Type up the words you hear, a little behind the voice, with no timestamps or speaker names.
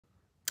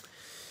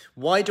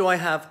Why do I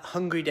have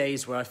hungry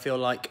days where I feel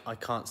like I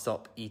can't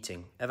stop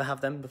eating? Ever have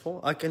them before?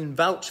 I can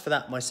vouch for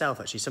that myself,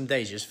 actually. Some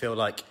days you just feel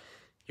like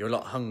you're a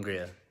lot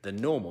hungrier than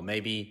normal.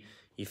 Maybe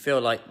you feel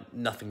like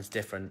nothing's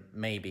different,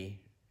 maybe,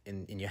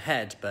 in your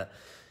head, but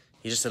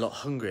you're just a lot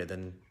hungrier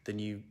than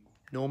you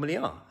normally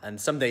are.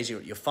 And some days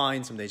you're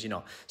fine, some days you're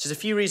not. So there's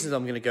a few reasons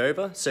I'm going to go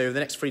over. So over the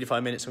next 3 to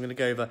 5 minutes, I'm going to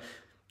go over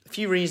a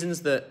few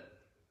reasons to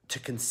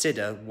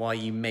consider why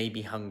you may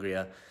be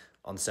hungrier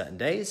on certain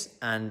days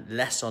and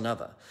less on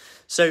other.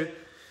 So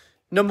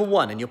number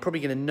one, and you're probably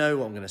going to know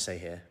what I'm going to say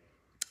here,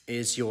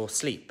 is your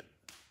sleep.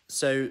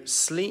 So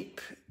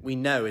sleep, we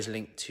know, is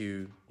linked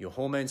to your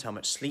hormones. How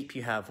much sleep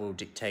you have will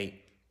dictate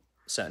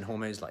certain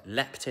hormones like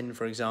leptin,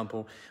 for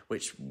example,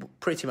 which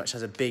pretty much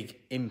has a big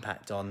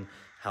impact on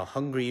how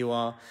hungry you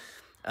are.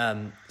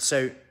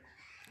 So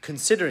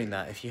considering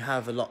that, if you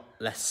have a lot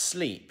less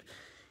sleep,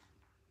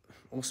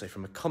 also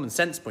from a common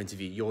sense point of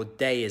view, your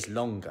day is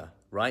longer,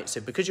 right?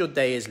 So because your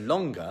day is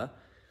longer,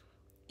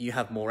 you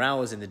have more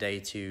hours in the day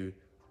to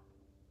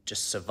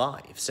just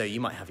survive. So you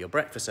might have your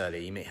breakfast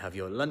early, you may have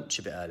your lunch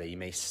a bit early, you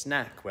may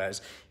snack,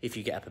 whereas if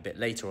you get up a bit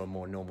later or a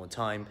more normal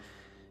time,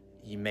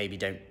 you maybe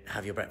don't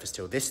have your breakfast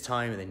till this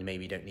time, and then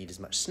maybe you don't need as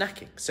much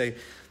snacking. So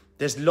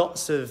there's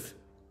lots of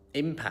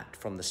impact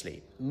from the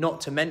sleep,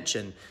 not to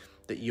mention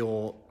that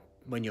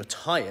when you're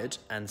tired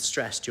and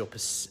stressed, your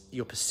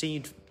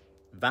perceived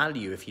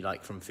value, if you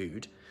like, from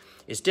food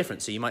is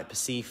different. So you might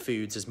perceive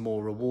foods as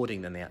more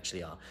rewarding than they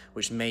actually are,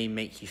 which may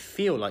make you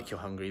feel like you're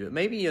hungry, but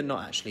maybe you're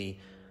not actually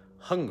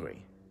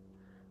hungry.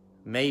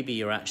 Maybe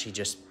you're actually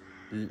just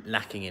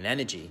lacking in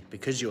energy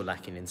because you're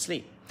lacking in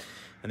sleep.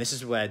 And this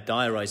is where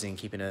diarising,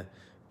 keeping a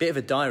bit of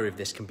a diary of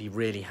this, can be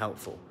really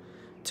helpful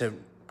to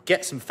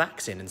get some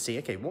facts in and see,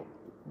 okay, what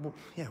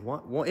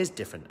is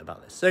different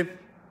about this? So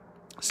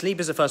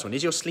sleep is the first one.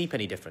 Is your sleep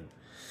any different?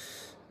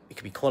 It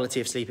could be quality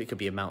of sleep, it could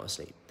be amount of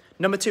sleep.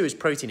 Number two is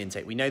protein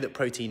intake. We know that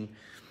protein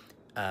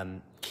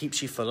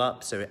keeps you full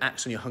up, so it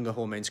acts on your hunger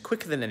hormones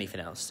quicker than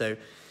anything else. So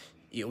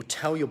it'll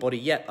tell your body,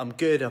 yep, I'm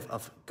good,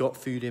 I've got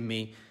food in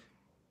me,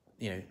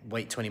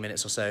 wait 20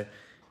 minutes or so.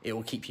 It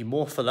will keep you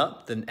more full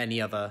up than any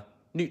other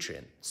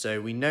nutrient. So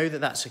we know that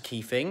that's a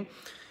key thing.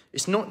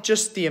 It's not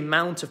just the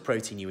amount of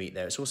protein you eat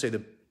there, it's also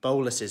the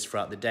boluses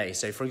throughout the day.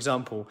 So for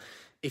example,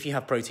 if you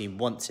have protein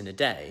once in a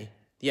day,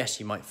 yes,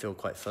 you might feel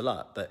quite full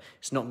up, but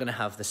it's not going to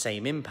have the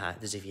same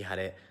impact as if you had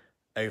it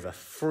over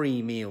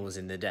 3 meals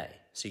in the day.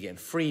 So you're getting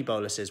 3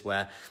 boluses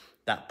where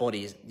your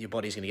body's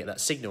going to get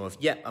that signal of,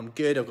 yeah, I'm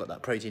good, I've got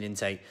that protein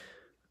intake,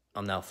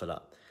 I'm now full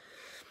up.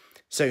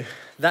 So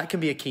that can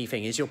be a key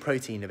thing. Is your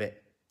protein a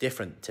bit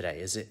different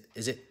today? Is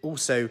it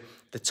also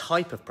the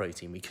type of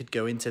protein? We could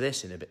go into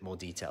this in a bit more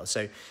detail.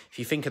 So if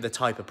you think of the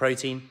type of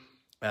protein,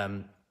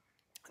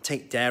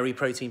 take dairy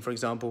protein, for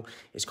example.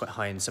 It's quite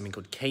high in something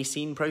called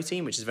casein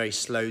protein, which is very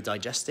slow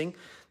digesting.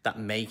 That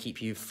may keep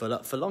you full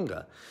up for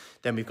longer.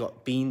 Then we've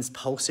got beans,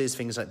 pulses,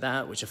 things like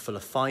that, which are full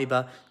of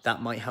fiber.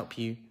 That might help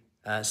you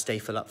stay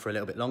full up for a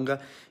little bit longer.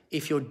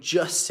 If you're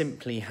just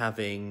simply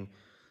having,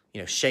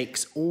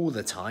 shakes all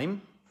the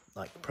time,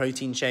 like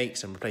protein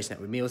shakes, and replacing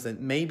that with meals, then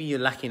maybe you're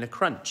lacking a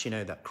crunch,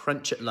 that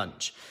crunch at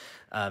lunch,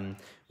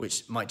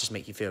 which might just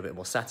make you feel a bit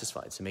more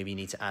satisfied. So maybe you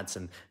need to add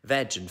some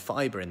veg and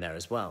fiber in there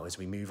as well as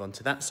we move on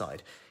to that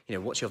side.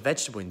 What's your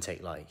vegetable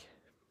intake like?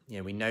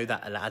 We know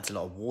that adds a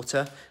lot of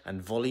water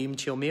and volume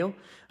to your meal,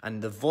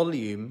 and the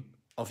volume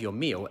of your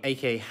meal,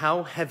 aka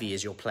how heavy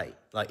is your plate?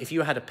 Like if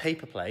you had a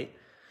paper plate,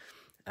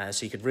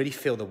 so you could really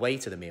feel the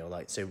weight of the meal.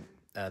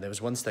 There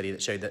was one study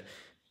that showed that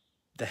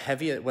the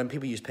heavier, when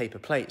people use paper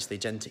plates, they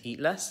tend to eat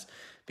less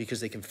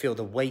because they can feel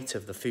the weight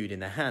of the food in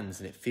their hands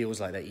and it feels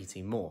like they're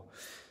eating more.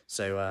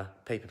 So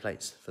paper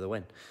plates for the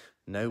win.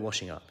 No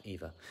washing up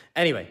either.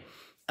 Anyway,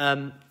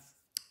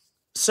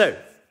 so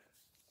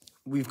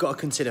we've got to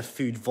consider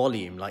food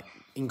volume, like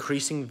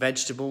increasing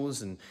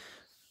vegetables and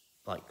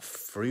like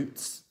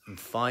fruits and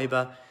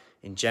fiber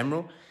in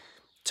general.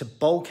 To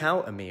bulk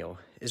out a meal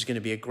is going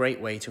to be a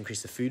great way to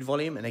increase the food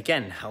volume and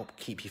again help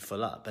keep you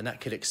full up. And that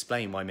could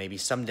explain why maybe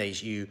some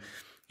days you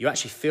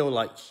actually feel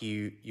like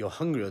you're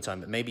hungry all the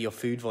time, but maybe your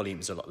food volume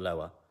is a lot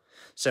lower.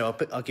 So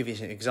I'll give you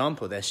an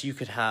example of this.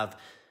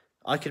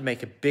 I could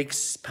make a big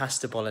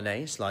pasta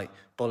bolognese, like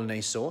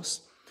bolognese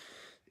sauce.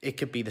 It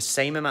could be the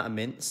same amount of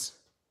mince,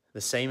 the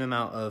same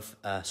amount of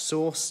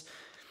sauce.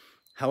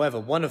 However,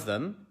 one of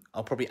them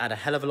I'll probably add a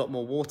hell of a lot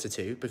more water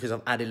to because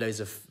I've added loads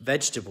of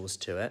vegetables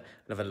to it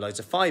and I've added loads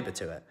of fiber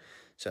to it.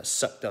 So it's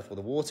sucked up all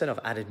the water and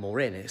I've added more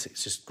in. It's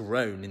just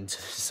grown into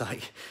this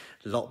like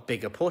a lot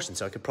bigger portion.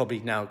 So I could probably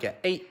now get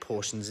 8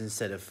 portions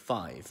instead of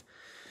 5.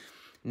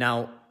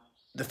 Now,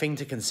 the thing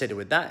to consider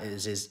with that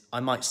is I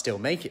might still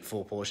make it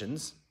 4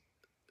 portions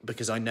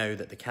because I know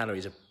that the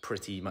calories are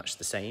pretty much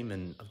the same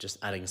and I'm just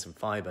adding some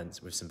fiber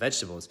with some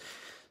vegetables.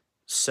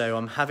 So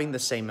I'm having the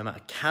same amount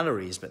of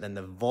calories, but then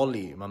the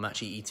volume, I'm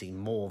actually eating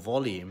more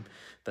volume,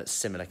 but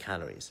similar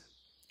calories,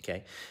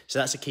 okay? So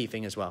that's a key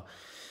thing as well.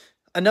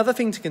 Another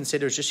thing to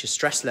consider is just your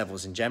stress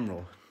levels in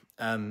general.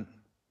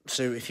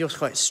 So if you're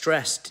quite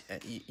stressed,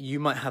 you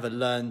might have a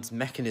learned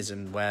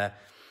mechanism where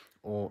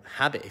or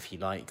habit, if you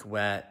like,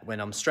 where when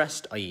I'm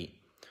stressed, I eat,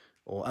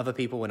 or other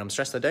people, when I'm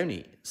stressed, I don't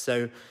eat.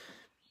 So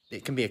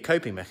it can be a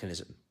coping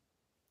mechanism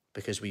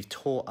because we've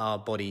taught our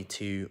body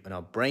to, and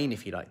our brain,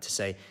 if you like, to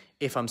say,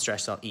 if I'm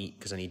stressed, I'll eat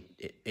because I need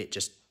it. It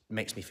just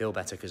makes me feel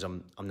better because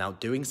I'm now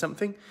doing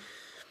something.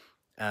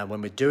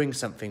 When we're doing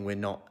something, we're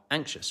not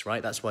anxious,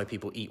 right? That's why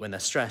people eat when they're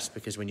stressed,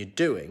 because when you're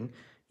doing,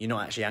 you're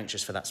not actually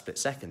anxious for that split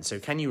second. So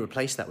can you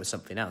replace that with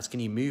something else? Can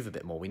you move a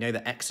bit more? We know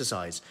that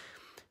exercise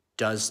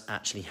does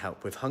actually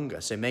help with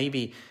hunger. So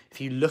maybe if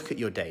you look at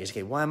your days,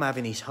 okay, why am I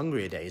having these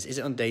hungrier days? Is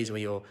it on days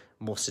where you're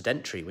more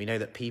sedentary? We know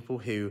that people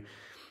who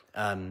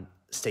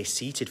stay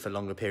seated for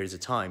longer periods of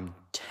time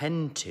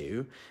tend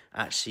to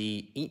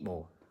actually eat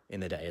more in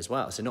the day as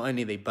well. So not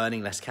only are they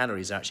burning less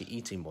calories, they're actually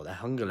eating more. Their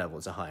hunger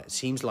levels are higher. It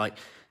seems like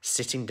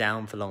sitting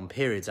down for long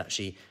periods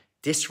actually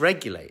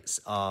dysregulates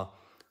our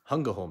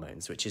hunger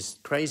hormones, which is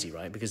crazy,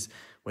 right? Because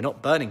we're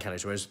not burning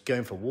calories, whereas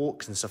going for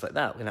walks and stuff like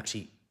that, we can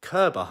actually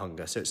curb our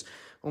hunger. So it's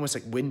almost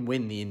like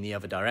win-win in the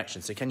other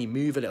direction. So can you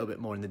move a little bit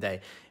more in the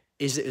day?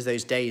 Is it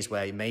those days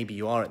where maybe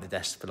you are at the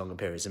desk for longer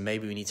periods, and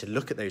maybe we need to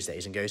look at those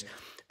days and goes,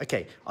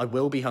 okay, I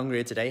will be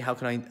hungrier today.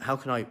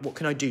 What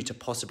can I do to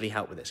possibly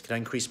help with this? Can I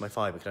increase my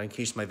fiber? Can I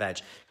increase my veg?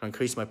 Can I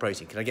increase my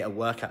protein? Can I get a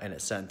workout in at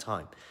a certain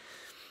time?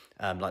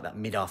 Like that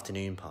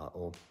mid-afternoon part,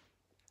 or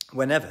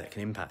whenever it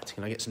can impact.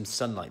 Can I get some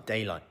sunlight,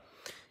 daylight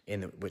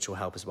in, which will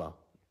help as well?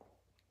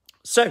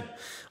 So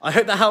I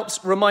hope that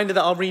helps. Reminder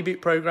that our reboot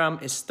program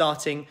is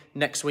starting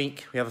next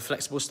week. We have a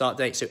flexible start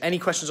date. So any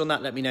questions on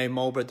that, let me know.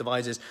 Marlborough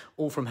devices,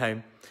 all from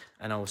home.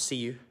 And I will see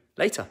you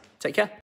later. Take care.